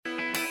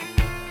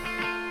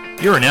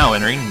You are now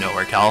entering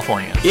Nowhere,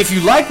 California. If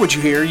you like what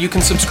you hear, you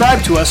can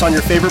subscribe to us on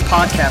your favorite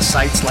podcast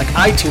sites like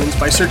iTunes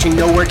by searching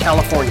Nowhere,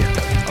 California.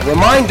 A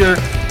reminder,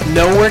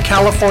 Nowhere,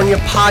 California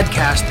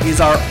podcast is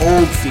our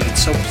old feed,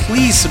 so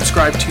please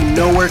subscribe to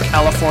Nowhere,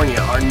 California,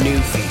 our new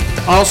feed.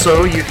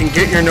 Also, you can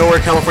get your Nowhere,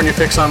 California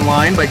fix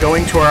online by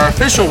going to our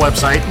official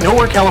website,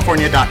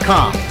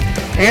 nowherecalifornia.com,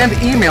 and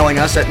emailing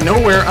us at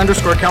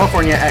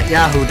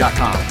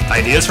nowhere_california@yahoo.com.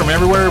 Ideas from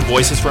everywhere,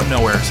 voices from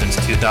nowhere since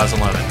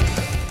 2011.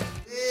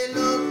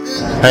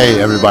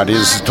 Hey everybody,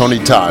 this is Tony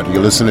Todd.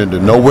 You're listening to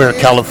Nowhere,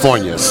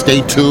 California.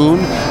 Stay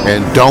tuned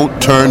and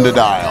don't turn the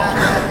dial.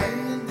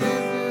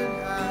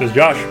 This is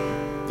Josh.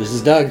 This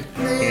is Doug.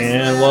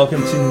 And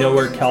welcome to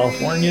Nowhere,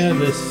 California.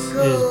 This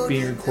is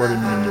being recorded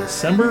in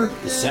December.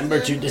 December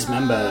to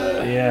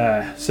dismember.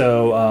 Yeah,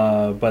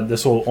 so, but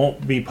this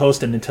won't be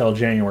posted until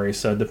January.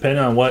 So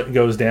depending on what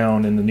goes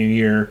down in the new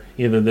year,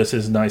 either this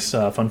is nice,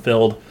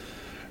 fun-filled,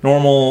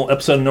 normal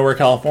episode of Nowhere,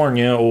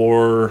 California,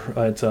 or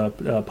it's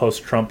a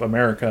post-Trump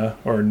America,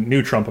 or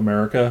new Trump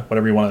America,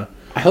 whatever you want to.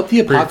 I hope the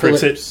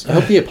apocalypse. I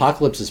hope the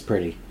apocalypse is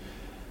pretty.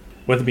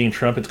 With it being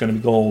Trump, it's going to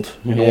be gold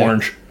and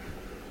orange.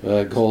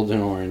 Gold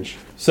and orange.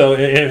 So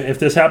if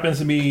this happens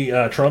to be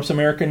Trump's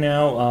America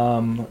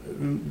now,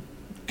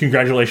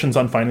 congratulations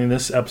on finding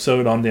this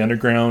episode on the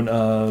underground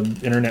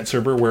internet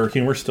server where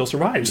humor still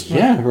survives.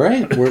 Yeah,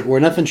 right. We're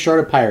nothing short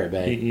of Pirate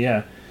Bay.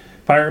 Yeah.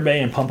 Pirate Bay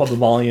and Pump Up the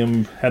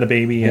Volume had a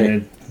baby and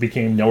it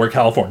became Nowhere,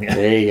 California.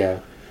 There you go.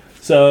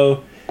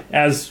 So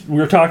as we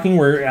were talking,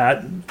 we're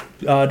at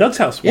Doug's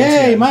house.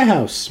 Yay, my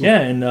house. Yeah,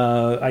 and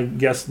I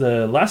guess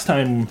the last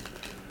time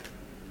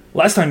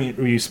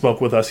you spoke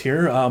with us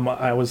here,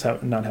 I was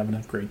not having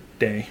a great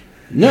day.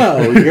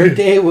 No, your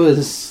day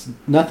was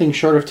nothing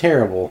short of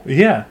terrible.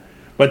 Yeah,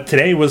 but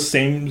today was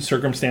same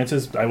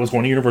circumstances. I was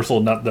going to Universal,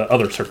 not the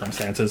other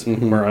circumstances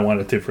where I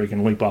wanted to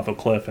freaking leap off a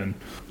cliff. And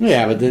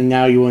yeah, but then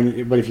now you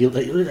wouldn't. But if you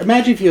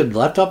imagine if you had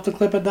left off the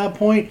cliff at that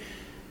point,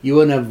 you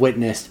wouldn't have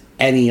witnessed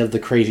any of the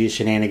crazy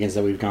shenanigans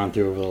that we've gone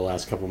through over the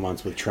last couple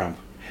months with Trump.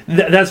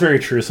 That's very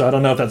true. So I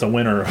don't know if that's a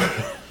win or.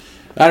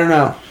 I don't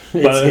know.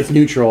 It's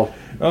neutral.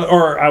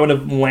 Or I would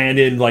have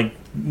landed,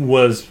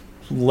 was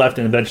left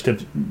in a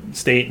vegetative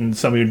state and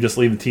somebody would just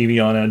leave the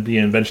TV on and be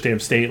in a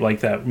vegetative state, like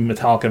that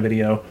Metallica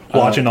video,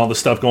 watching all the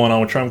stuff going on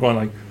with Trump, going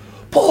like,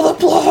 pull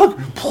the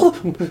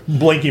plug,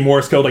 blinky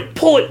Morse code,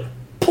 pull it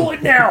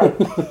now.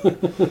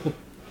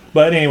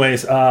 But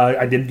anyways,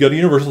 I did go to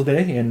Universal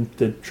today and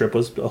the trip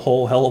was a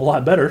whole hell of a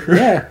lot better.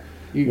 Yeah.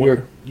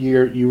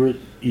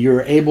 You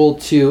were able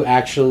to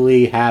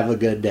actually have a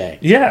good day.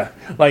 Yeah.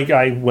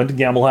 I went to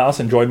Gamble House,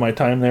 enjoyed my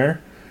time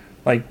there.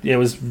 It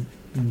was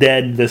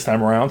dead this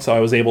time around, so I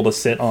was able to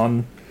sit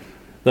on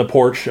the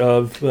porch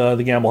of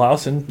the Gamble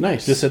House and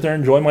just sit there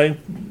and enjoy my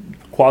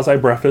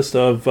quasi-breakfast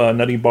of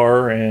Nutty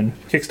Bar and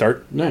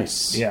Kickstart.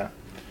 Nice. Yeah.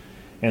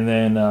 And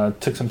then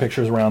took some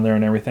pictures around there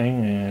and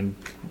everything and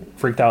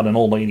freaked out an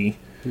old lady.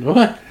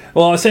 What?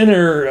 Well, I was sitting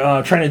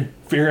there trying to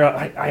figure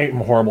out... I'm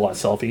horrible at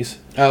selfies.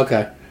 Oh,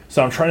 okay.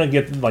 So I'm trying to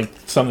get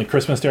some of the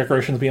Christmas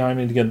decorations behind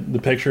me to get the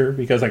picture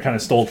because I kind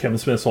of stole Kevin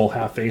Smith's whole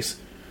half-face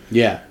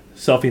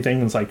selfie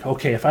thing. And it's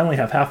okay, if I only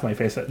have half my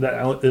face,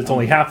 it's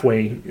only half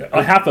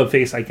a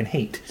face I can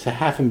hate. It's a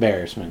half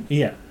embarrassment.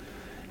 Yeah.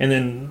 And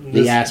then...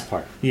 the ass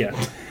part. Yeah.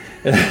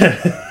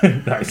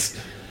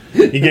 Nice.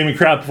 You gave me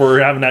crap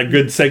for having that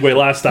good segue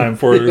last time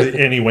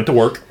and he went to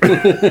work.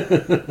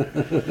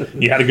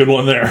 You had a good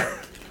one there.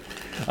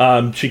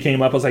 She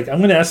came up, I was like, I'm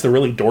going to ask the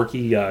really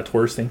dorky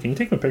tourist thing. Can you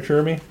take a picture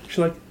of me? She's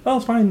like, oh,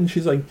 it's fine. And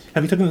she's like,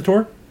 have you taken the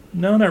tour?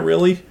 No, not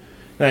really.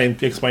 And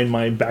I explained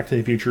my Back to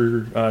the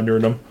Future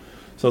nerdom.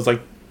 So I was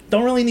like,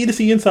 don't really need to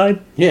see inside.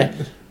 Yeah,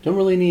 don't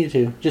really need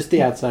to. Just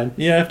the outside.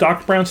 Yeah, if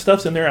Dr. Brown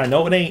stuff's in there, I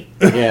know it ain't.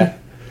 Yeah.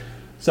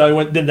 So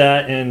I did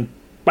that and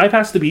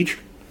bypassed the beach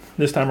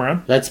this time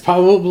around. That's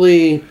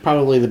probably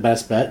the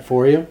best bet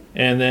for you.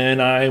 And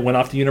then I went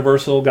off to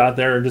Universal, got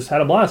there, and just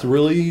had a blast.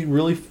 Really,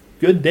 really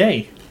good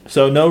day.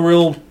 So no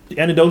real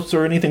anecdotes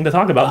or anything to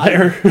talk about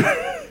there.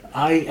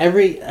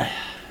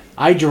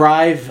 I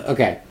drive...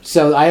 Okay,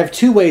 so I have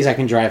two ways I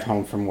can drive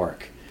home from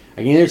work.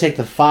 I can either take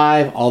the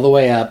 5 all the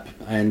way up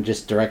and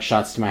just direct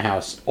shots to my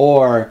house,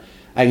 or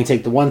I can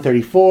take the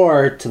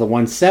 134 to the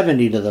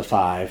 170 to the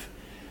 5.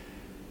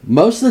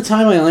 Most of the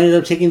time I ended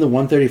up taking the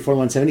 134,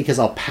 170 because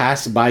I'll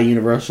pass by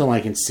Universal and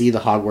I can see the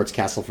Hogwarts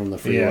Castle from the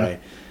freeway. Yeah.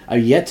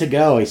 I've yet to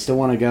go. I still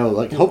want to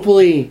go.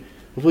 Hopefully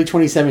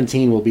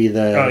 2017 will be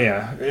the... Oh,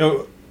 yeah.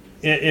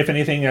 If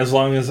anything, as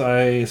long as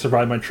I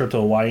survive my trip to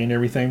Hawaii and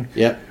everything,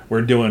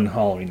 we're doing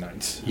Halloween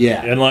nights.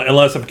 Yeah.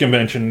 Unless a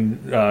convention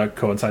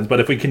coincides. But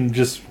if we can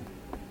just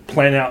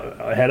plan out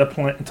ahead of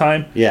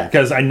time,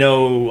 because I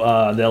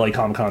know the LA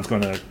Comic Con's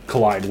going to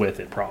collide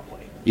with it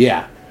probably.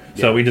 Yeah.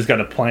 So we just got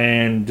to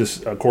plan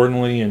just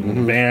accordingly in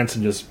advance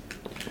and just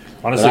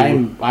honestly.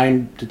 But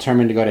I'm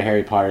determined to go to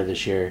Harry Potter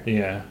this year.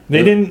 Yeah,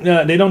 they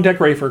don't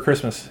decorate for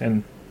Christmas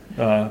and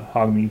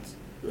Hogmeads.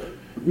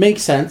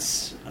 Makes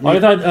sense. I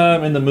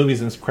thought in the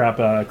movies and crap,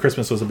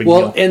 Christmas was a big deal.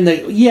 Well,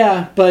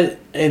 but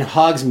in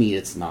Hogsmeade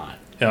it's not.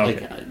 Oh,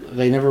 okay.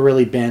 They never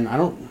really been. I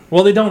don't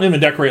Well, they don't even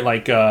decorate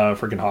like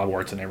freaking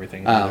Hogwarts and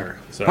everything either.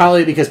 So.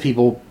 Probably because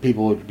people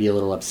would be a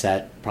little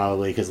upset.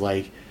 Probably because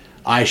like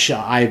I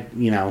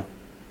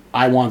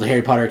want the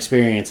Harry Potter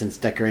experience and it's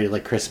decorated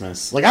like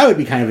Christmas. Like I would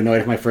be kind of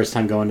annoyed if my first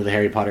time going to the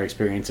Harry Potter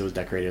experience it was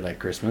decorated like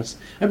Christmas.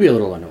 I'd be a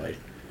little annoyed.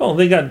 Well,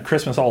 they got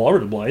Christmas all over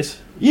the place.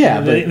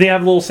 Yeah, they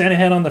have a little Santa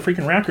head on the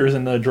freaking Raptors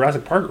in the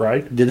Jurassic Park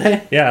ride. Did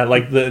they? Yeah,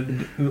 like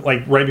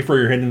right before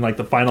you're hitting like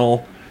the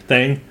final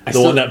thing,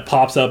 one that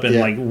pops up and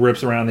like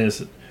rips around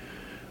his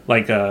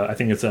like I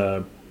think it's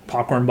a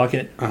popcorn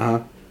bucket.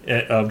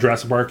 Of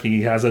Jurassic Park,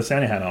 he has a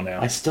Santa hat on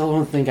now. I still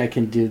don't think I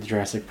can do the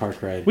Jurassic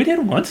Park ride. We did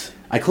it once.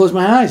 I closed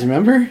my eyes,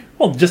 remember?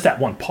 Well, just that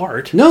one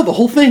part. No, the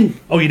whole thing.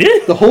 Oh, you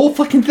did? The whole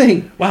fucking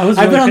thing. Wow, I was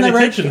I've really been on that paying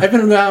ride. attention. I've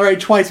been on that ride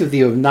twice with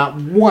you. Not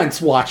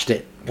once watched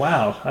it.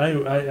 Wow,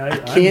 I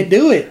can't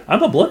do it.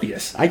 I'm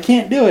oblivious. I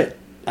can't do it.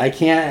 I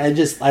can't.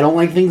 I don't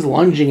like things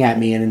lunging at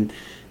me, and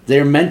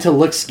they're meant to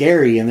look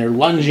scary, and they're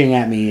lunging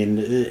at me. And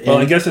well,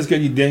 I guess it's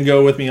good you didn't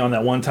go with me on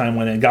that one time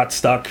when it got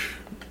stuck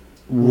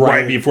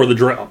right before the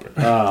drop.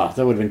 That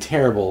would have been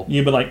terrible.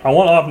 You'd be like, I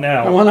want off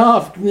now. I want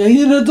off. I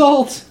need an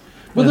adult,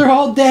 but they're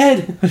all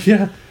dead.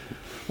 Yeah.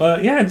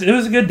 But yeah, it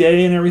was a good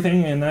day and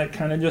everything, and that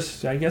kind of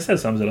just, I guess that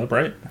sums it up,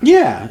 right?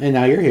 Yeah, and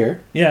now you're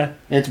here. Yeah.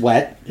 And it's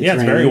wet.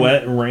 It's very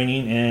wet and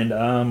raining,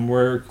 and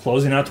we're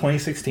closing out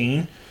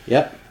 2016.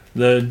 Yep.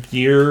 The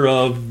year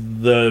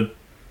of the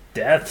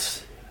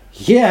deaths.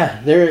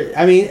 Yeah,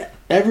 I mean,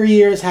 every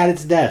year has had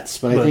its deaths,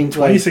 but I think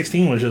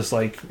 2016 was just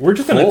like, we're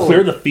just going to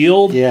clear the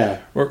field. Yeah.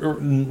 Or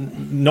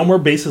no more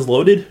bases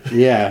loaded.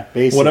 Yeah,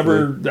 basically.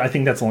 Whatever, I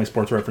think that's the only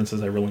sports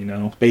references I really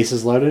know.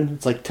 Bases loaded?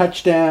 It's like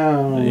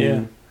touchdown.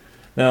 Yeah.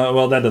 No,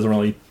 well, that doesn't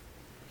really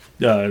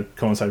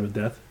coincide with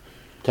death.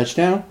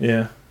 Touchdown?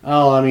 Yeah.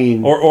 Oh, I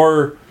mean...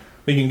 Or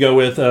we can go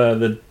with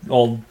the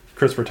old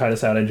Christopher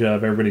Titus adage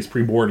of everybody's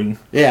pre-boarding.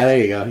 Yeah, there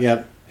you go.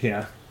 Yep.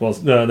 Yeah. Well,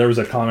 there was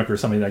a comic or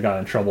somebody that got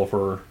in trouble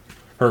for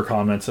her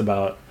comments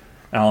about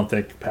Alan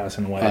Thicke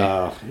passing away.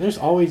 There's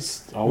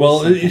always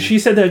well, something. she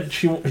said that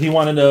he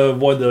wanted to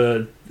avoid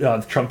the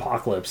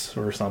Trumpocalypse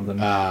or something.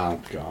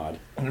 Oh, God.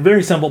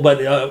 Very simple,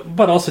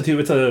 but also, too,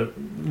 it's a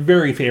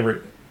very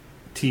favorite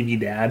TV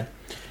dad.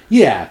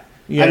 Yeah.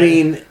 Yeah. I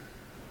mean,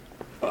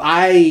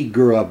 I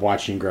grew up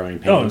watching Growing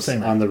Pains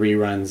same. on the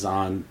reruns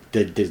on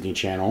the Disney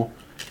Channel.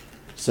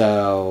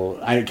 So,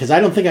 because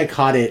I don't think I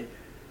caught it.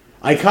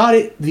 I caught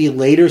it the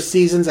later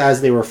seasons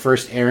as they were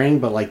first airing,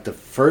 but like the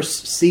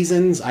first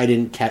seasons I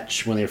didn't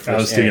catch when they were first airing.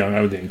 I was too young.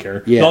 I didn't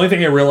care. Yeah. The only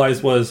thing I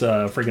realized was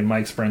freaking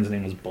Mike's friend's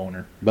name was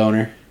Boner.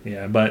 Boner.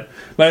 Yeah, but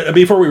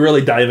before we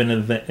really dive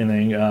into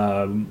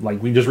anything,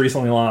 like we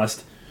recently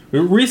lost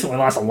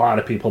a lot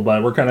of people,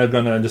 but we're kind of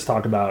going to just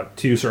talk about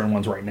two certain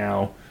ones right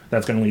now.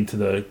 That's going to lead to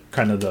the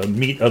kind of the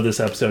meat of this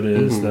episode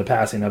is the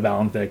passing of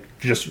Alan Thicke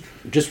just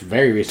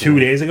very recently.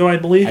 2 days ago, I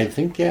believe. I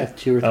think 2 or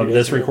 3 days of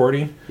this ago.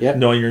 recording. Yep.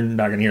 No, you're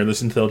not going to hear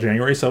this until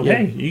January. So Yep.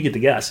 hey, you get to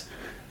guess.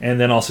 And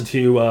then also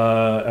to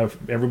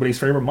everybody's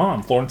favorite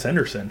mom, Florence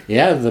Henderson.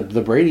 Yeah,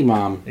 the Brady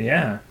mom.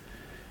 Yeah,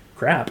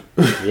 crap.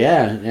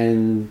 Yeah,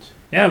 and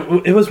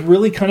Yeah, it was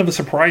really kind of a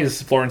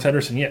surprise, Florence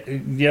Henderson. Yeah,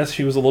 yes,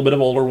 she was a little bit of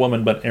an older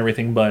woman, but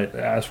everything. But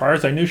as far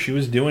as I knew, she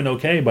was doing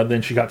okay. But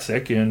then she got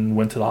sick and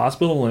went to the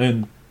hospital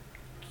and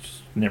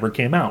never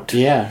came out.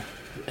 yeah,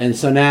 and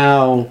so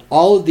now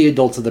all of the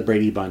adults of the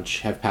Brady Bunch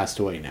have passed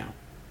away now.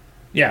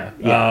 Yeah.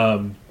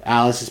 Yeah.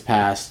 Alice has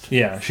passed.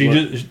 Yeah, she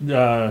just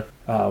the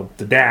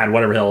dad,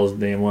 whatever the hell his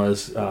name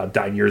was,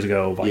 died years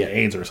ago of like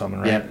AIDS or something,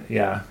 right? Yep.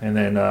 Yeah, and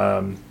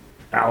then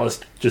Alice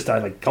just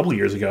died like a couple of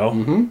years ago,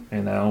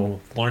 and now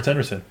Florence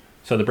Henderson.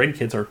 So the Brady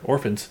kids are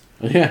orphans.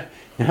 Yeah,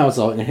 now it's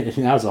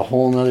a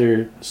whole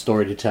nother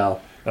story to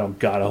tell. Oh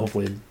God,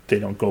 hopefully they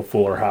don't go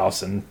Fuller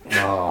House and.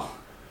 Oh.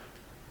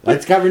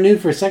 It's got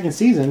renewed for a second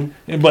season.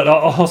 But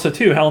also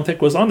too, Alan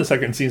Thicke was on the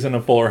second season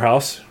of Fuller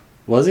House.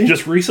 Was he?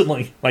 Just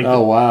recently. Like,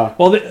 oh, wow.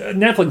 Well,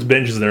 Netflix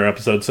binges their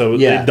episodes, so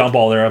Yeah. they dump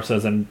all their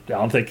episodes, and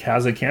Alan Thicke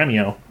has a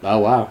cameo. Oh,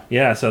 wow.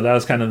 Yeah, so that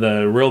was kind of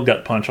the real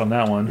gut punch on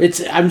that one.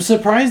 I'm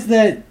surprised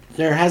that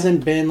there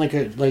hasn't been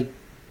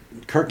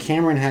Kirk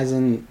Cameron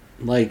hasn't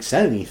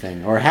said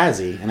anything, or has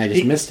he? And I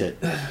just missed it.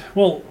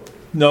 Well,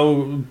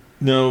 no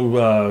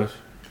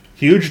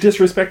huge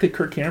disrespect to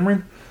Kirk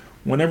Cameron.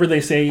 Whenever they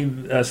say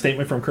a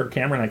statement from Kirk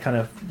Cameron, I kind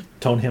of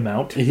tone him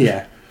out.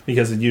 Yeah.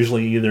 Because it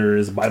usually either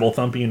is Bible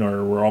thumping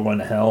or we're all going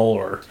to hell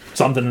or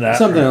something of that.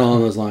 Something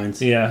along those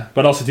lines. Yeah,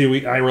 but also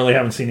too, I really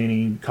haven't seen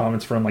any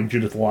comments from like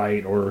Judith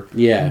Light or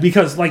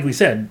because like we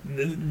said,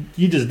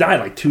 you just died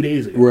like 2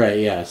 days ago. Right.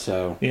 Yeah.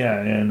 So yeah,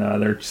 and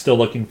they're still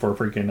looking for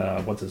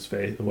freaking what's his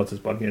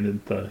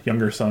bucket, the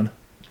younger son.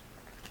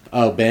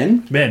 Oh,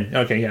 Ben? Ben.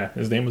 Okay, yeah,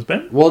 his name was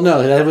Ben. Well,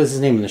 no, that was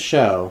his name in the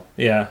show.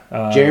 Yeah,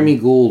 Jeremy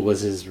Gould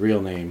was his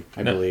real name,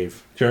 I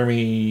believe.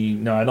 Jeremy.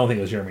 No, I don't think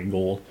it was Jeremy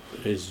Gould.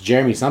 It's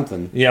Jeremy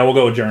something. Yeah, we'll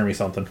go with Jeremy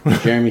something.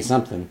 Jeremy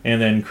something.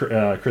 And then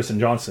Kristen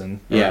Johnson.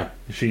 Yeah.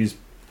 She's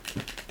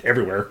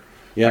everywhere.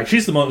 Yeah. Like,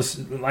 she's the most,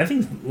 I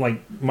think,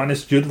 like,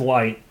 minus Judith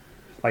Light,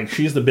 like,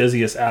 she's the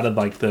busiest out of,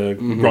 like, the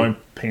Growing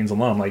Pains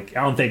alum. Like,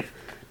 I don't think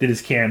did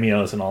his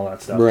cameos and all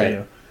that stuff. Right.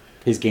 Too.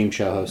 his game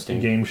show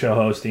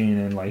hosting.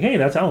 and like, hey,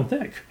 that's Alan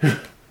Thicke.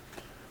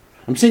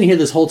 I'm sitting here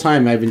this whole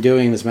time. I've been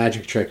doing this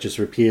magic trick just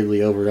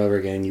repeatedly over and over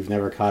again. And you've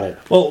never caught it.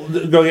 Well,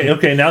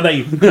 okay, now that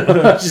you...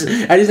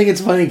 I just think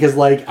it's funny because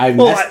like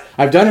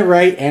I've done it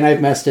right and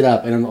I've messed it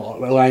up. And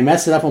when I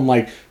mess it up, I'm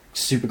like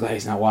super glad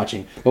he's not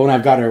watching. But when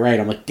I've got it right,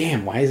 I'm like,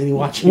 damn, why isn't he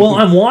watching? Well,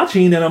 I'm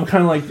watching and I'm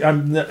kind of like,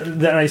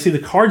 then I see the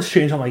cards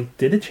change. I'm like,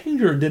 did it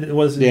change or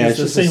was it it's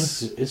the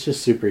same? It's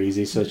just super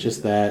easy. So it's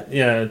just that.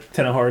 Yeah,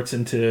 10 of hearts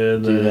into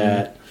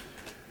the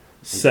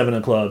 7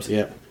 of clubs.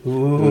 Yep.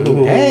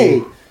 Ooh.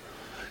 Hey,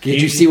 did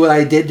you see what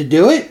I did to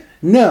do it?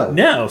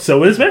 No.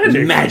 So it's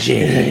magic.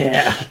 Magic.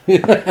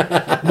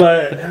 Yeah.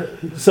 But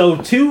so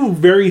 2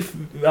 very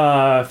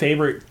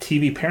favorite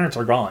TV parents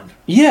are gone.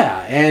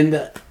 Yeah,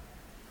 and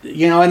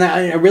and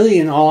I really,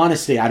 in all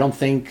honesty, I don't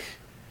think.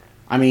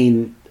 I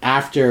mean,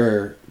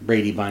 after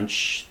Brady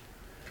Bunch,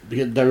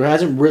 there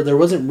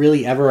wasn't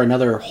really ever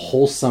another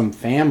wholesome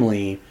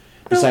family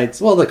besides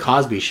the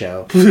Cosby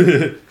Show.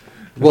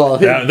 Well,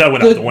 that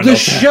went out the window. The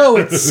show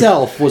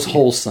itself was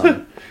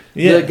wholesome.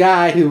 Yeah. The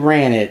guy who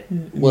ran it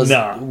was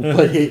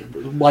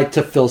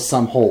to fill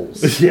some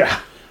holes.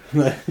 Yeah,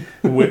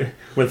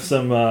 with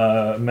some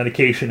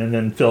medication and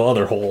then fill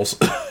other holes.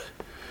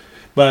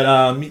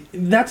 But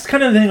that's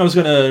kind of the thing I was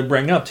going to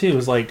bring up too.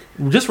 Is like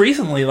just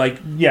recently,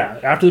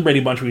 after the Brady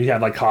Bunch, we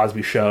had like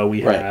Cosby Show.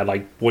 We had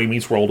like Boy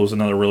Meets World was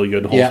another really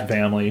good wholesome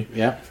family.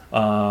 Yeah.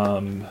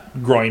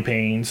 Growing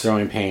Pains.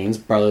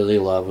 Brotherly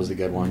Love was a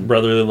good one.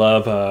 Brotherly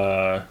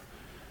Love.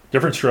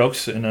 Different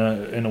Strokes in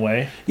a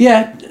way.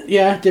 Yeah,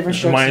 Different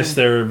Strokes. Minus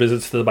their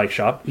visits to the bike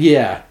shop.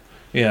 Yeah.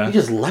 Yeah. He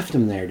just left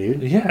him there,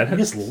 dude. Yeah. He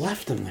just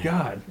left him there.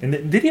 God.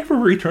 And did he ever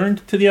return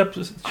to the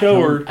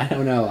show? I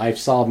don't know. I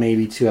saw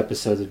maybe 2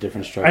 episodes of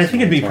Different Strokes. I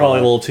think it'd be probably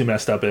a little too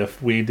messed up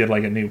if we did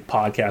like a new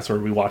podcast where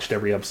we watched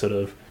every episode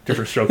of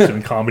Different Strokes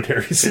and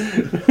commentaries.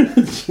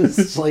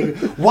 It's like,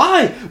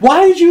 why?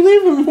 Why did you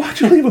leave him?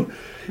 Why'd you leave him?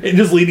 And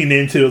just leading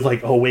into it's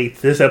like, oh wait,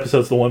 this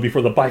episode's the one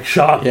before the bike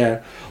shop.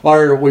 Yeah.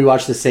 Or we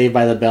watched the Saved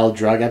by the Bell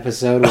drug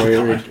episode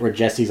where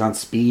Jesse's on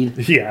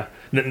speed. Yeah.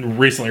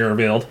 Recently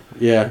revealed.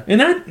 Yeah.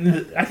 And that,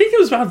 I think it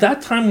was about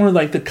that time where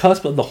like the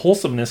cusp of the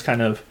wholesomeness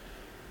kind of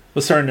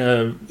was starting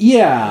to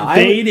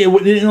fade.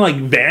 It didn't like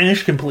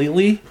vanish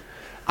completely.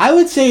 I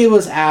would say it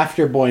was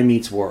after Boy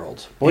Meets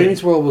World. Boy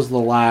Meets World was the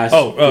last.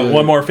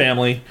 One more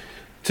family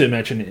to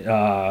mention,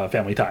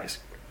 Family Ties.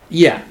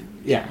 Yeah.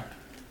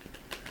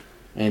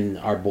 And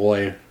our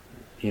boy,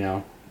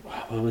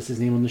 what was his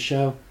name on the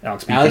show?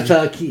 Alex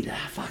Keaton.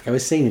 Fuck, I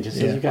was saying it just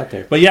as we got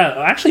there. But yeah,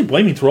 actually,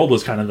 Boy Meets World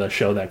was kind of the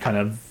show that kind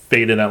of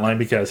faded that line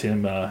because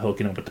him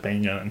hooking up with the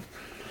pain gun.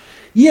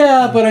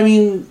 Yeah, but I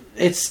mean,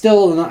 it's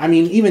still. I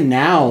mean, even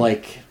now,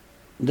 like,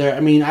 there. I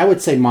mean, I would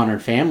say Modern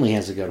Family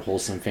has a good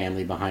wholesome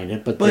family behind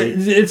it, but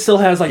it still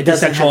has like the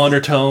sexual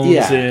undertones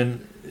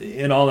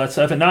and all that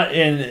stuff, and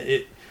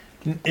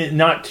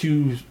not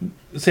to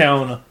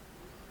sound,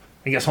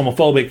 I guess,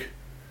 homophobic.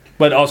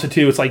 But also,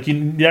 too, it's like you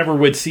never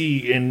would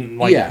see in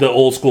like the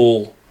old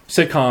school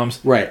sitcoms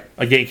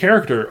a gay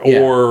character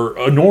or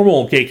a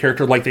normal gay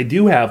character like they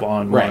do have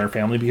on Modern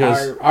Family,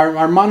 because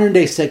our modern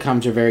day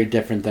sitcoms are very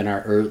different than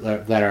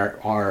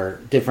our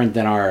different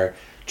than our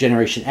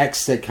Generation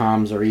X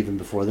sitcoms, or even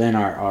before then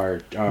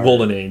our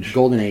Golden Age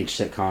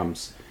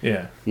sitcoms.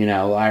 Yeah,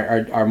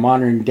 our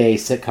modern day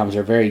sitcoms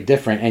are very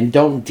different and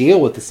don't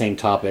deal with the same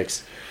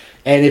topics.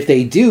 And if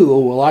they do, a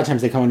lot of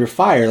times they come under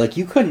fire. Like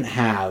you couldn't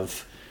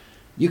have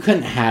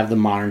the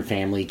Modern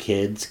Family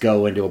kids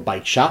go into a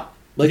bike shop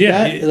like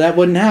that. That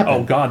wouldn't happen.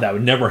 Oh God, that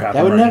would never happen.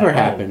 That would never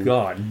happen. Oh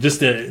God,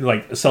 just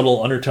like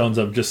subtle undertones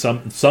of just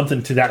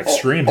something to that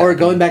extreme. Or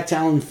going back to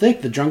Alan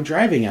Thicke, the drunk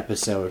driving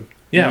episode.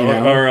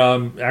 Yeah, or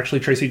actually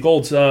Tracy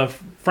Gold's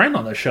friend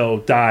on the show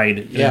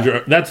died.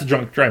 Yeah, that's the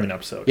drunk driving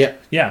episode.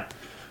 Yeah.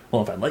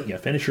 Well, if I let you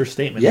finish your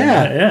statement.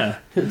 Yeah.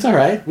 It's all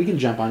right. We can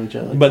jump on each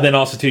other. But then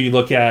also, too, you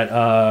look at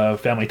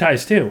Family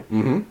Ties, too.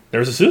 Mm-hmm.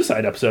 There's a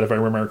suicide episode, if I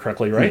remember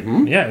correctly, right?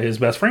 Mm-hmm. Yeah, his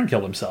best friend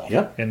killed himself.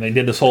 Yep. And they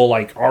did this whole,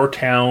 like, our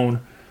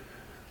town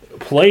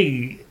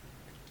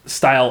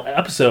play-style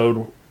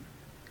episode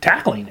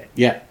tackling it.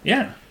 Yeah.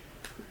 Yeah.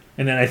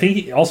 And then I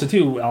think also,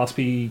 too, Alex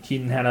P.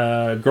 Keaton had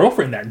a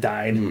girlfriend that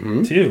died,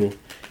 too.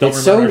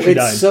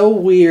 It's so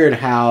weird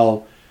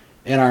how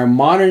in our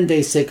modern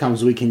day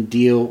sitcoms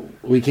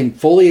we can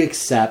fully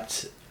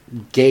accept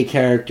gay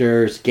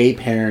characters, gay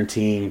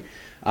parenting,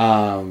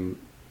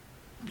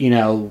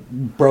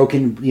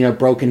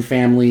 broken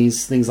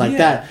families, things like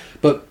that.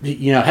 But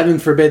heaven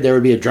forbid there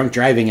would be a drunk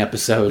driving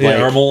episode,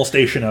 or a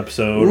molestation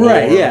episode,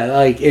 right?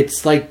 Like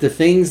it's like the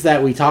things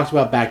that we talked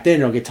about back then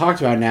don't get talked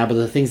about now, but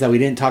the things that we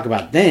didn't talk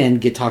about then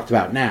get talked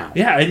about now.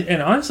 Yeah,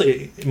 and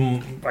honestly,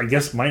 I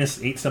guess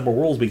minus 8 Simple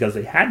Rules, because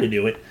they had to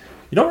do it.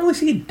 You don't really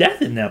see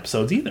death in the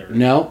episodes either.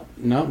 No,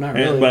 not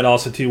really. But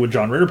also, too, with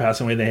John Ritter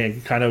passing away, they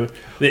had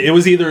it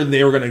was either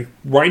they were going to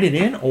write it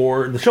in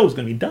or the show was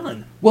going to be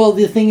done. Well,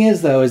 the thing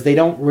is, though, is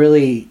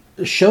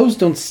shows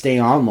don't stay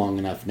on long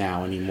enough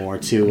now anymore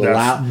to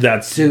have a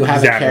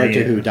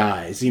character who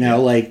dies.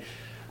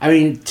 I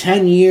mean,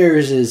 10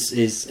 years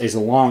is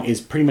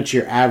pretty much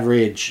your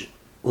average.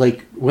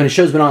 Like, when a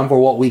show's been on for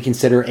what we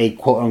consider a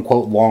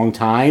quote-unquote long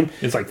time,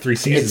 It's like 3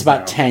 seasons. it's about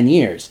now. 10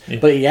 years. Yeah.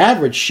 But the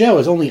average show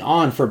is only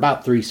on for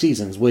about 3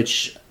 seasons,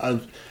 which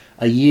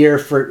a year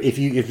for if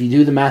you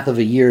do the math of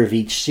a year of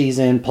each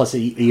season plus a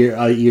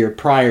year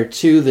prior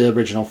to the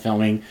original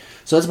filming,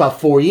 so that's about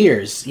 4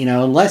 years. You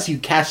know, unless you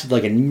casted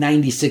like a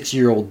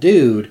 96-year-old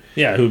dude,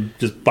 Yeah, who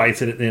just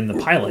bites it in the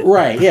pilot.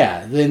 right?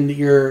 Yeah, then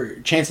your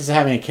chances of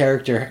having a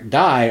character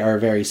die are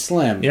very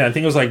slim. Yeah, I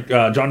think it was like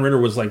John Ritter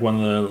was like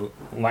one of the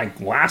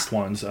last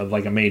ones of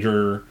like a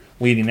major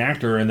leading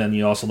actor, and then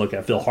you also look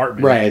at Phil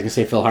Hartman. Right, I was gonna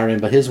say Phil Hartman,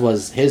 but his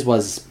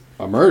was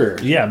a murder.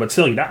 Yeah, but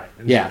still he died.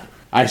 Yeah,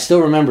 I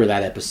still remember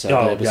that episode.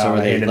 Oh, the episode God,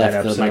 where I they hated left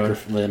that the,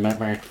 episode. the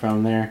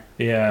microphone there.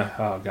 Yeah.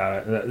 Oh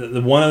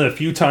god. One of the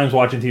few times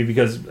watching TV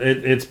because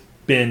it's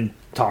been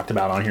talked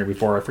about on here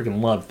before. I freaking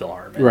love Phil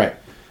Hartman. Right.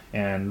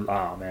 And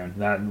oh man,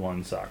 that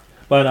one sucked.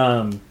 But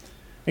I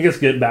guess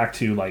get back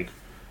to like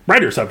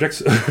brighter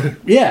subjects.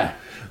 Yeah.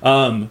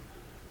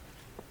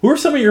 Who are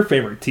some of your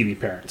favorite TV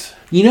parents?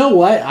 You know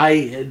what?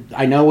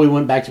 I know we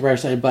went back to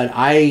Brightside, but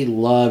I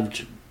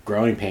loved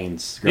Growing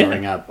Pains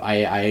growing up.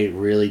 I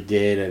really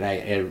did, and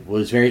it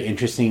was very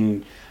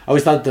interesting. I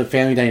always thought the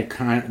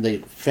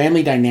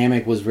family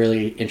dynamic was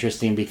really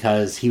interesting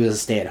because he was a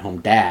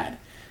stay-at-home dad.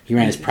 He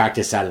ran his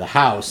practice out of the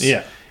house.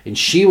 Yeah. And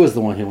she was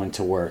the one who went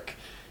to work.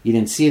 You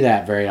didn't see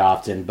that very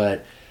often,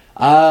 but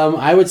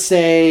I would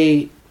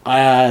say,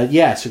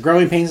 so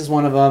Growing Pains is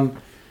one of them.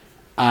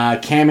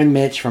 Cam and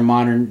Mitch from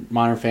Modern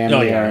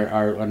Family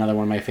are another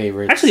one of my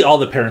favorites. Actually, all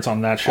the parents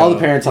on that show. All the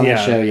parents on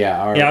that show,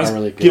 are I was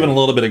really good. given a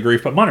little bit of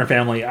grief, but Modern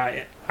Family,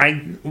 I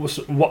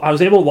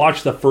was able to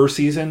watch the first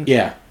season.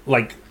 Yeah.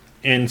 Like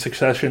in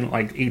succession,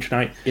 like each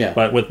night. Yeah.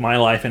 But with my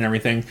life and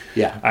everything,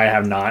 Yeah. I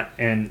have not,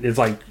 and it's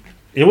like.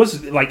 It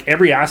was like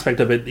every aspect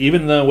of it,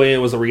 even the way it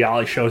was a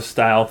reality show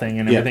style thing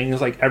and everything. It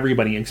was like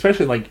everybody,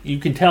 especially like you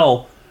can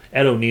tell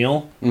Ed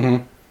O'Neill.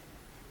 Mm-hmm.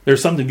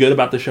 There's something good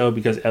about the show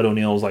because Ed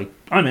O'Neill was like,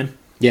 I'm in.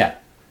 Yeah.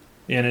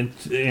 And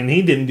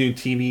he didn't do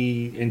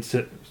TV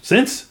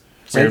since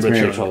Married with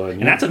Children. Children, And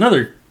yeah. that's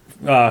another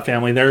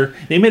family.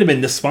 They may have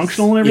been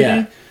dysfunctional and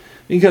everything. Yeah.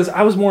 Because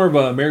I was more of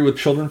a Married with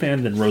Children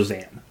fan than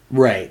Roseanne.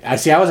 Right. I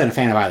wasn't a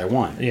fan of either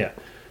one. Yeah.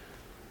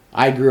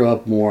 I grew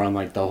up more on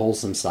like the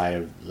wholesome side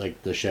of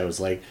like the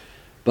shows,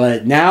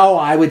 but now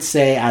I would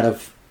say out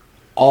of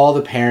all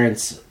the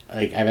parents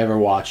like I've ever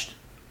watched,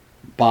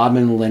 Bob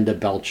and Linda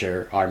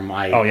Belcher are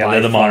my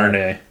they're the modern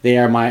day. They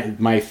are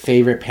my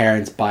favorite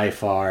parents by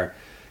far,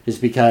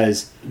 just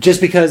because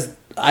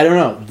I don't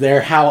know, they're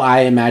how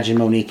I imagine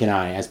Monique and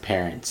I as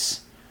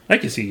parents. I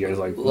can see you guys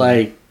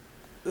Like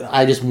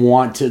I just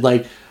want to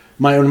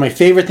one of my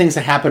favorite things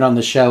that happened on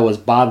the show was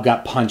Bob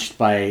got punched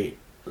by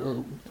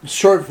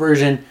short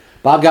version.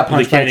 Bob got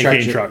punched by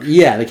a truck.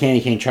 Yeah, the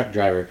candy cane truck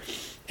driver,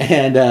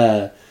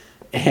 and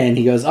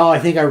he goes, "Oh, I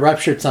think I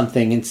ruptured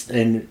something."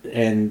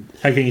 And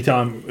how can you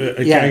tell him?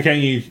 Yeah. How can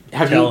you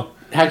tell?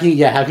 How can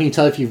you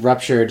tell if you've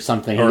ruptured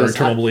something? Or He goes,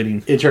 internal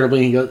bleeding. Internal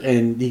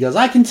bleeding. He goes,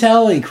 "I can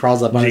tell." And he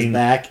crawls up on his Gene,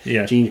 back.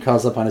 yeah. Gene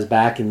crawls up on his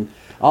back, and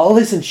I'll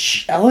listen.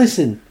 I'll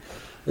listen.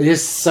 It's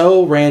just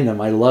so random.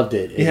 I loved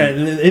it. Yeah,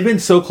 and they've been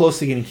so close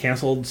to getting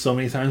canceled so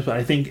many times, but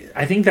I think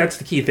that's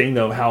the key thing,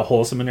 though, how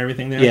wholesome and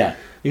everything there. Yeah.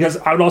 Because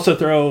I would also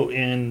throw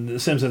in The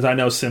Simpsons. I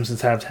know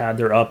Simpsons have had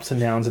their ups and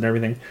downs and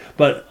everything,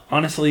 but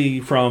honestly,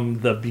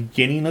 from the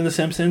beginning of The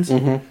Simpsons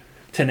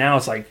to now,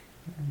 it's like,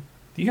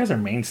 you guys are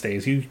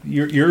mainstays.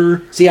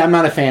 You're See, I'm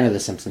not a fan of The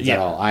Simpsons at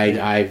Yeah. all.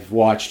 I've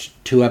watched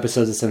 2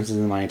 episodes of Simpsons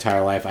in my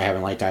entire life. I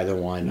haven't liked either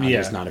one. I'm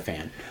just not a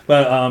fan.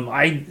 But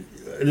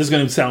this is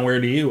going to sound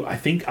weird to you. I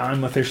think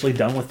I'm officially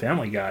done with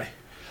Family Guy.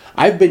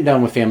 I've been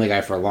done with Family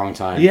Guy for a long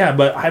time. Yeah,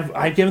 but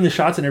I've given the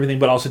shots and everything,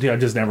 but also too, I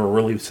just never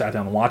really sat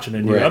down and watched a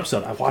new Right.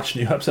 episode. I watched a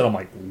new episode. I'm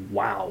like,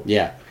 wow.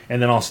 Yeah.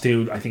 And then also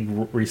too, I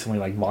think recently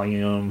like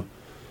Volume,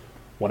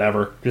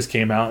 whatever, just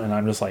came out, and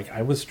I'm just like,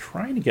 I was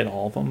trying to get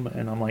all of them,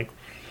 and I'm like,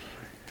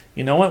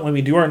 you know what? When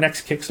we do our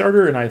next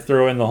Kickstarter, and I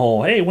throw in the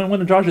whole, hey, when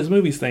one of Josh's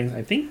movies things,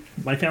 I think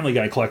my Family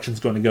Guy collection's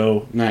going to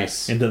go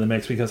Nice. into the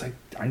mix because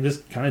I'm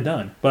just kind of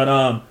done.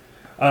 But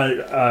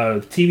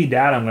TV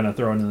Dad, I'm going to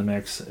throw into the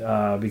mix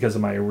because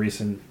of my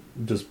recent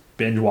just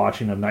binge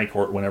watching of Night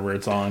Court whenever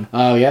it's on.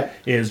 Oh, yeah.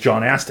 Is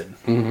John Astin,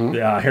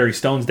 Harry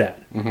Stone's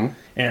dad,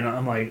 and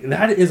I'm like,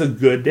 that is a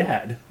good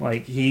dad.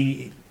 Like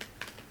he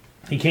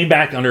came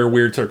back under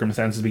weird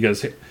circumstances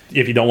because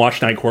if you don't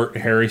watch Night Court,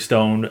 Harry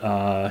Stone,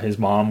 his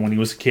mom when he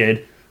was a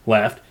kid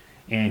left,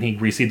 and he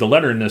received a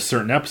letter in this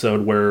certain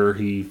episode where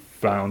he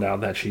found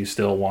out that she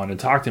still wanted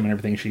to talk to him and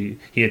everything.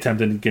 He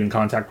attempted to get in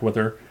contact with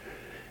her,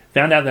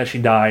 found out that she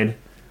died,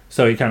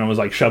 so he kind of was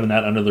like shoving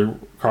that under the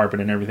carpet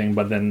and everything.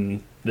 But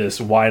then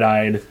this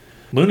wide-eyed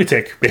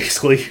lunatic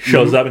basically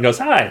shows up and goes,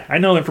 "Hi, I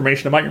know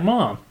information about your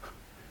mom,"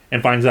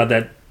 and finds out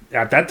that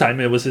at that time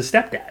it was his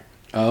stepdad.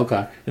 Oh,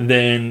 okay. And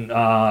then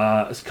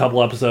a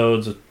couple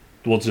episodes,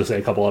 we'll just say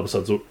a couple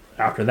episodes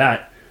after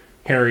that,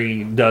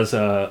 Harry does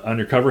a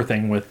undercover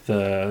thing with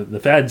the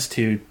feds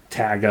to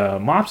tag a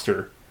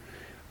mobster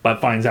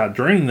but finds out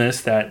during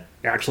this that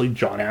actually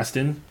John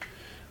Astin,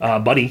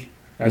 Buddy,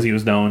 as he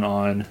was known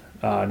on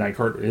Night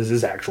Court, is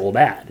his actual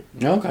dad.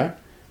 Okay.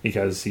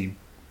 Because he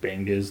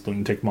banged his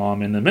lunatic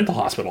mom in the mental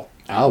hospital.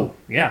 Oh.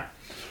 Yeah.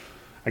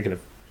 I could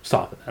have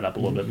softened that up a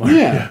little bit more.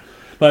 Yeah.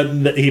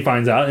 But he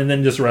finds out, and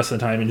then just the rest of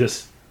the time,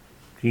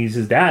 he's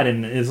his dad,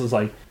 and it's just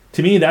like,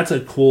 to me, that's a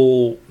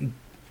cool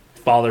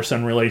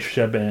father-son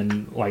relationship,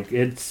 and like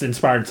it's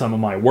inspired some of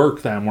my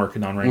work that I'm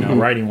working on right now,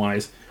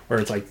 writing-wise, where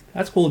it's like,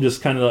 that's cool,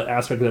 just kind of the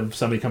aspect of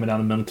somebody coming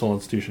down a mental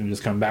institution and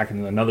just coming back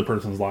into another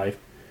person's life,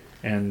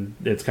 and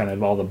it's kind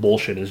of all the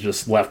bullshit is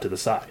just left to the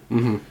side.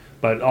 Mm-hmm.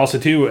 But also,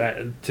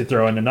 too, to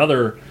throw in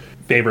another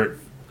favorite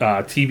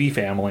TV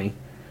family,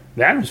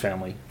 the Addams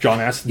Family, John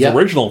Astin's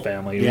original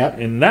family,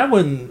 and that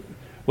one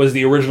was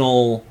the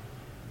original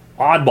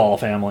oddball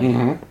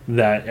family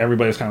that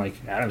everybody was kind of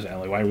like, Addams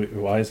Family,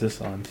 why is this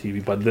on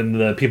TV? But then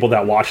the people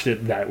that watched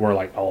it that were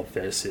like, oh,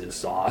 this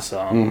is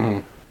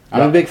awesome.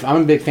 I'm a big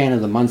fan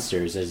of the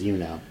Munsters, as you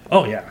know.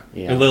 Oh yeah.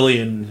 And Lily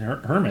and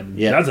Herman.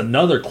 Yeah, that's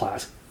another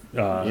classic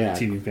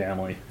TV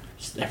family.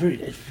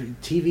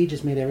 TV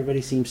just made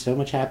everybody seem so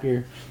much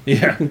happier.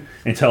 Yeah,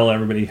 until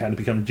everybody had to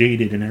become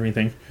jaded and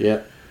everything.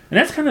 Yeah, and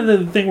that's kind of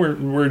the thing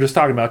we're just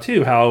talking about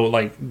too. How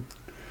like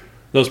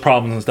those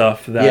problems and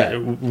stuff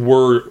that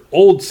were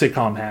old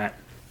sitcom hat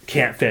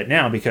can't fit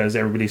now because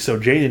everybody's so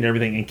jaded and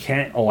everything and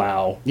can't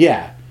allow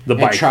the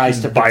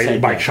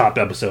bike shop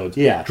episodes,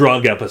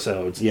 drug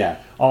episodes,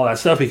 all that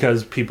stuff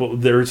because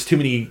there's too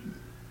many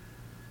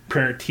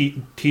parent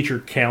teacher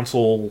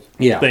council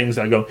things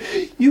that go,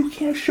 you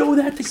can't show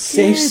that to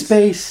kids.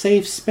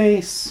 Safe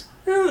space.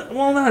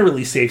 Well, not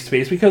really safe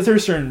space because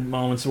there's certain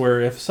moments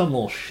where if some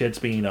little shit's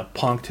being a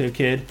punk to a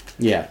kid,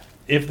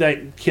 if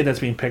that kid that's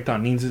being picked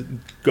on needs to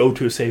go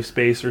to a safe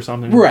space or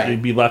something, to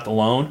be left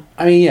alone.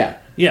 I mean,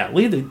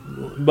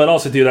 leave but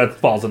also, dude, that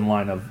falls in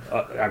line of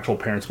actual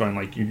parents going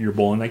like, you're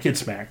bullying that kid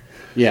smack.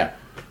 Yeah,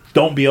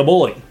 don't be a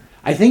bully.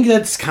 I think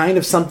that's kind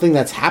of something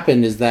that's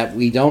happened is that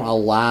we don't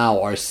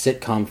allow our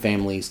sitcom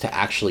families to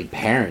actually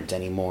parent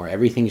anymore.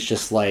 Everything's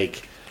just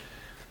like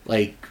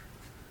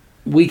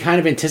we kind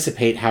of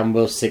anticipate how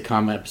most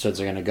sitcom episodes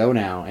are going to go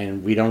now,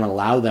 and we don't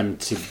allow them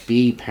to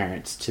be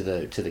parents to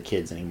the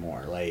kids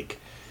anymore. Like,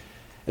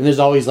 and there's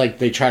always like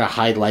they try to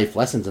hide life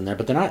lessons in there,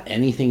 but they're not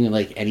anything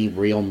like any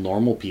real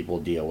normal people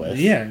deal with.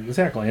 Yeah,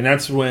 exactly. And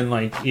that's when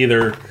like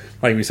either,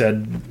 like we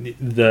said,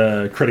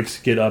 the critics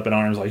get up in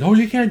arms like, oh,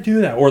 you can't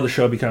do that, or the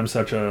show becomes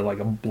such a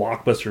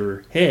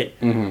blockbuster hit,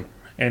 and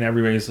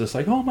everybody's just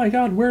like, oh my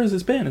god, where has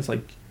this been? It's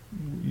like,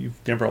 you've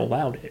never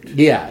allowed it.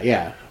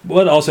 Yeah.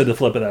 But also the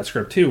flip of that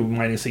script too,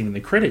 minus even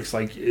the critics,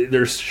 like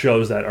there's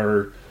shows that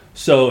are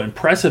so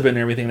impressive and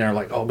everything, they're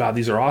like, oh god,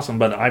 these are awesome,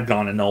 but I've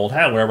gone in the old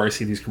hat wherever I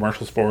see these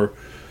commercials for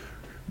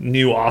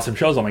new awesome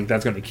shows, I'm like,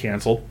 that's going to be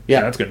canceled.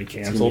 Yeah, that's going to be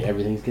canceled.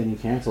 Everything's getting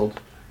canceled.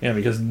 Yeah,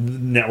 because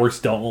networks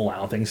don't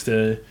allow things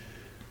to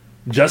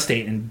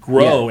gestate and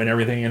grow and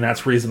everything, and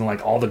that's the reason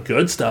like all the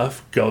good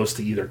stuff goes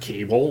to either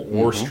cable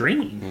or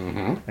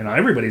streaming, and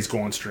everybody's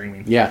going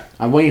streaming. Yeah,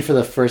 I'm waiting for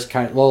the first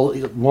kind.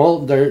 Well,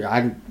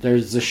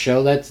 there's a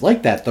show that's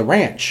like that, The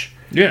Ranch.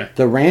 Yeah,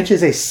 The Ranch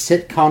is a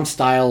sitcom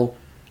style.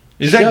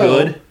 Is that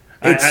good?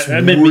 It's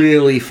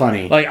really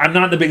funny. Like, I'm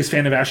not the biggest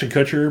fan of Ashton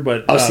Kutcher,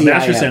 but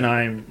Masterson,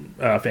 I'm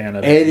a fan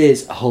of it. It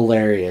is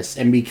hilarious,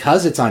 and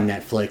because it's on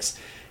Netflix,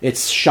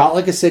 it's shot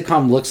like a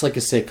sitcom, looks like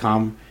a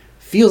sitcom,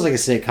 feels like a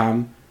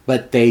sitcom.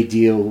 But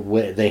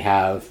they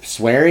have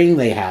swearing,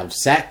 they have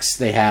sex,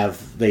 they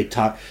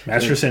talk.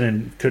 Masterson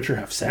and Kutcher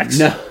have sex?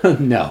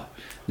 No,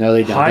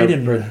 they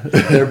don't.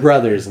 They're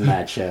brothers in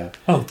that show.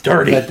 Oh,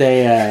 dirty. But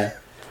they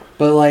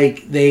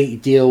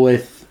deal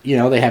with,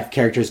 they have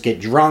characters get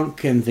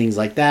drunk and things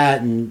like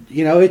that, and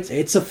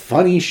it's a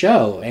funny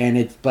show, and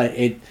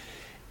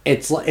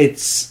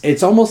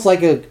it's almost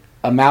like a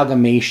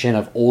amalgamation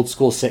of old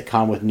school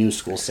sitcom with new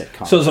school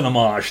sitcom. So it's an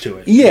homage to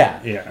it. Yeah.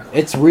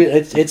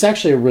 It's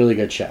actually a really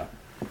good show.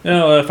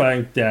 If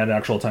I had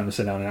actual time to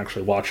sit down and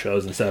actually watch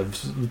shows instead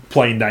of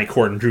playing Night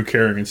Court and Drew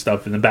Carey and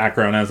stuff in the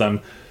background as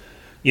I'm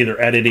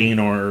either editing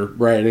or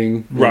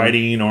writing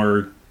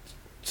or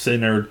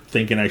sitting there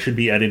thinking I should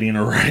be editing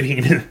or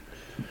writing.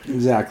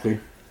 Exactly.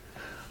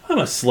 I'm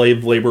a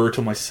slave laborer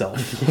to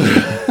myself.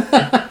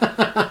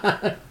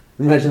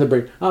 Imagine the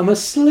break. I'm a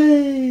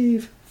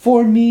slave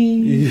for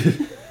me.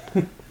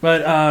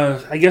 But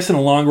I guess in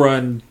the long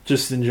run,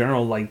 just in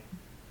general, like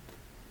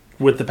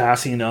with the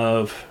passing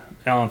of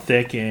Alan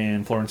Thicke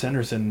and Florence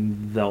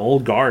Henderson, the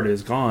old guard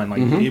is gone. Like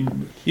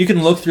you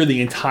can look through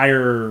the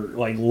entire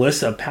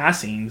list of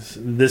passings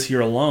this year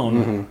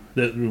alone,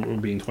 that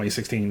would be in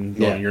 2016.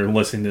 Yeah. You're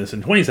listening to this in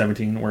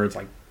 2017, where it's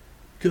like,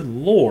 good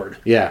lord.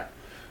 Yeah.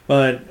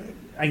 But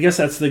I guess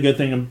that's the good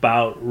thing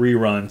about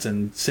reruns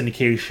and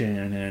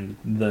syndication and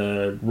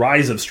the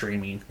rise of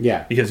streaming.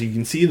 Yeah. Because you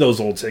can see those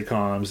old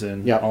sitcoms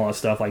and all that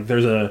stuff. Like,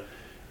 there's a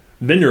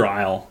vendor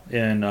aisle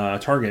in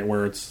Target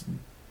where it's a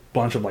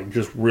bunch of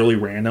just really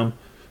random,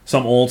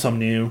 some old, some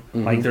new.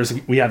 Like,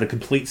 we have the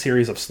complete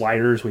series of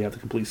Sliders. We have the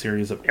complete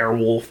series of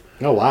Airwolf.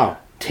 Oh, wow.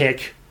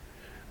 Tick.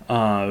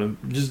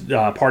 Just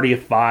Party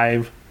of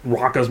Five,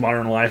 Rocko's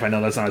Modern Life. I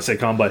know that's not a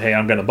sitcom, but hey,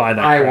 I'm going to buy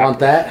that. I crap. want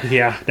that.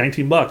 Yeah,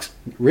 $19.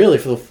 Really,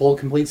 for the full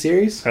complete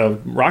series?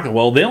 Rocko.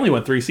 Well, they only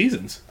went 3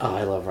 seasons. Oh,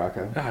 I love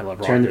Rocco. I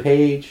love Turn the Rocko.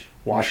 page,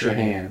 wash your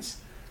hands.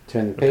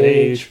 Turn the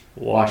page,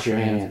 wash your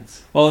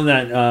hands. Well, in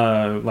that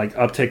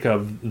uptick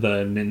of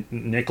the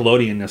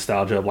Nickelodeon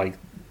nostalgia of Legend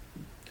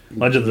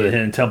of the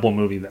Hidden Temple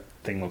movie, that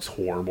thing looks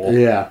horrible.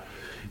 Yeah.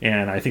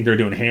 And I think they're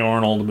doing Hey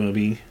Arnold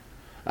movie.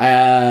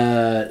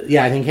 I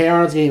think Hey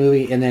Arnold's getting a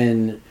movie, and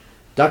then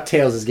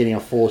DuckTales is getting a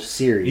full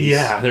series.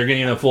 Yeah, they're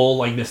getting a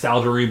full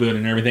nostalgia reboot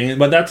and everything.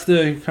 But that's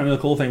the kind of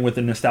the cool thing with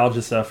the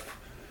nostalgia stuff,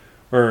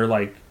 or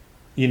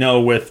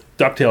with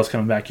DuckTales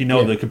coming back,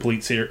 the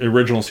complete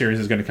original series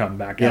is going to come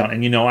back out,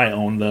 and I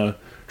own the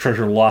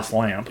Treasure of the Lost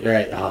Lamp.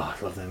 Right. Oh,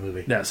 I love that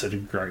movie. That's such a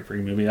great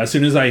freaking movie. As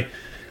soon as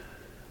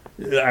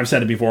I've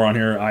said it before on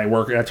here, I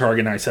work at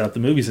Target and I set up the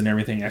movies and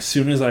everything. As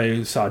soon as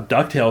I saw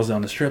DuckTales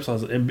on the strips,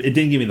 it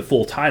didn't give me the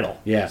full title.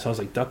 Yeah. So I was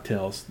like,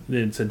 DuckTales.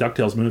 It's a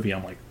DuckTales movie.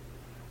 I'm like,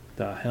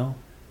 the hell?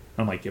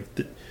 I'm like, if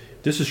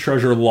this is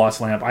Treasure of the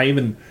Lost Lamp, I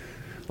even,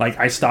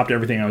 I stopped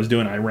everything I was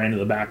doing. I ran to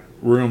the back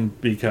room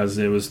because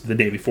it was the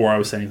day before I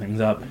was setting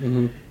things up.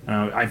 Mm-hmm.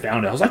 And I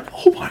found it. I was like,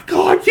 oh my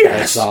God,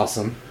 yes! That's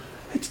awesome.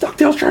 It's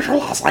DuckTales Treasure of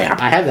the Lost Lamp.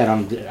 I have that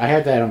on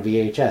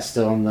VHS,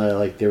 still in the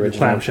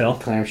original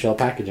clamshell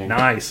packaging.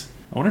 Nice.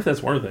 I wonder if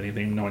that's worth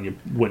anything, knowing you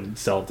wouldn't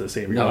sell it to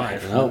save your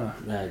life. No,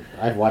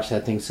 I've watched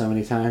that thing so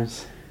many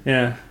times.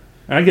 Yeah.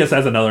 I guess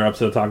that's another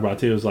episode to talk about,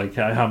 too, is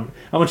how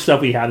much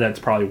stuff we have that's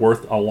probably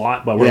worth a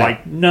lot, but we're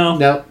like, no.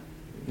 Nope.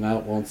 No,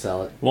 won't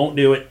sell it. Won't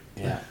do it.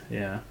 Yeah.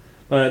 Yeah.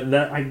 But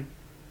I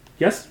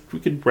guess we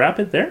could wrap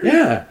it there.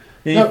 Yeah.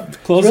 There's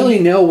really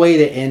no way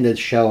to end a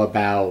show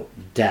about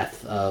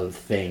death of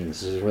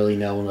things. There's really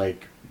no,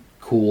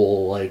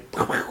 cool,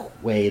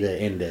 way to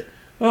end it.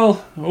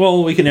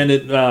 Well, we can end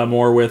it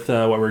more with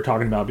what we were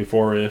talking about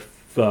before,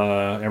 if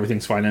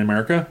everything's fine in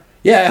America.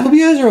 Yeah, I hope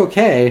you guys are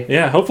okay.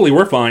 Yeah, hopefully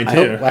we're fine,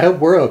 too. I hope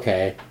we're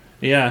okay.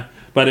 Yeah,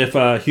 but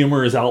if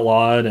humor is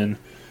outlawed and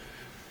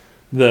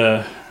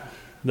the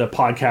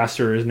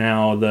podcaster is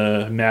now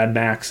the Mad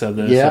Max of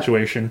the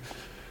situation,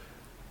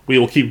 we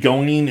will keep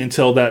going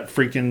until that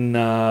freaking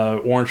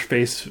orange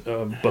face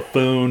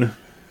buffoon.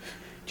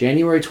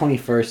 January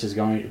 21st is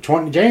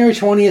January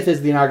 20th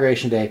is the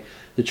inauguration day.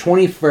 The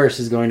 21st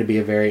is going to be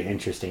a very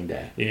interesting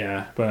day.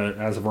 Yeah, but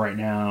as of right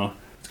now,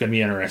 it's going to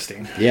be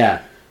interesting.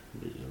 Yeah,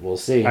 we'll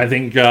see. I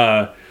think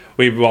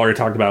we've already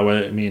talked about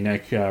with me and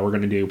Nick. We're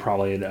going to do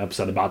probably an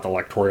episode about the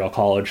Electoral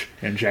College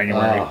in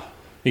January.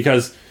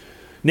 Because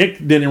Nick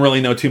didn't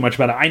really know too much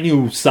about it. I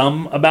knew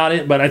some about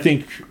it, but I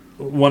think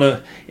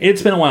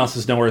it's been a while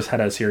since Nowhere's had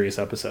a serious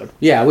episode.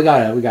 Yeah, we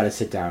gotta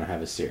sit down and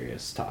have a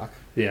serious talk.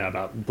 Yeah,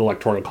 about the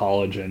Electoral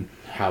College and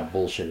how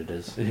bullshit it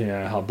is.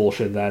 Yeah, how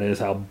bullshit that is.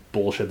 How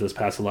bullshit this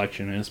past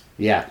election is.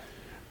 Yeah,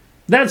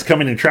 that's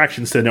coming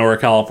attractions to Nowhere,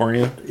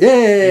 California.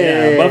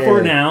 Yeah, but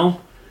for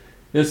now,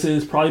 this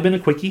has probably been a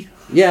quickie.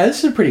 Yeah,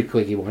 this is a pretty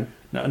quickie one.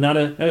 No, not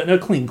a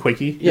clean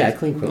quickie. Yeah, a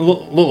clean quickie. A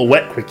little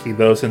wet quickie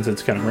though, since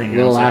it's kind of raining.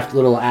 A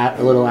little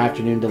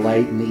afternoon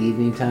delight in the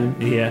evening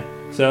time. Yeah.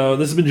 So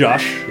this has been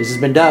Josh. This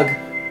has been Doug.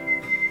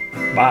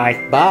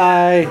 Bye.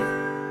 Bye.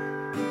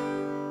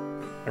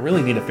 I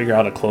really need to figure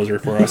out a closer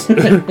for us. We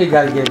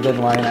gotta get a good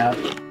line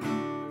out.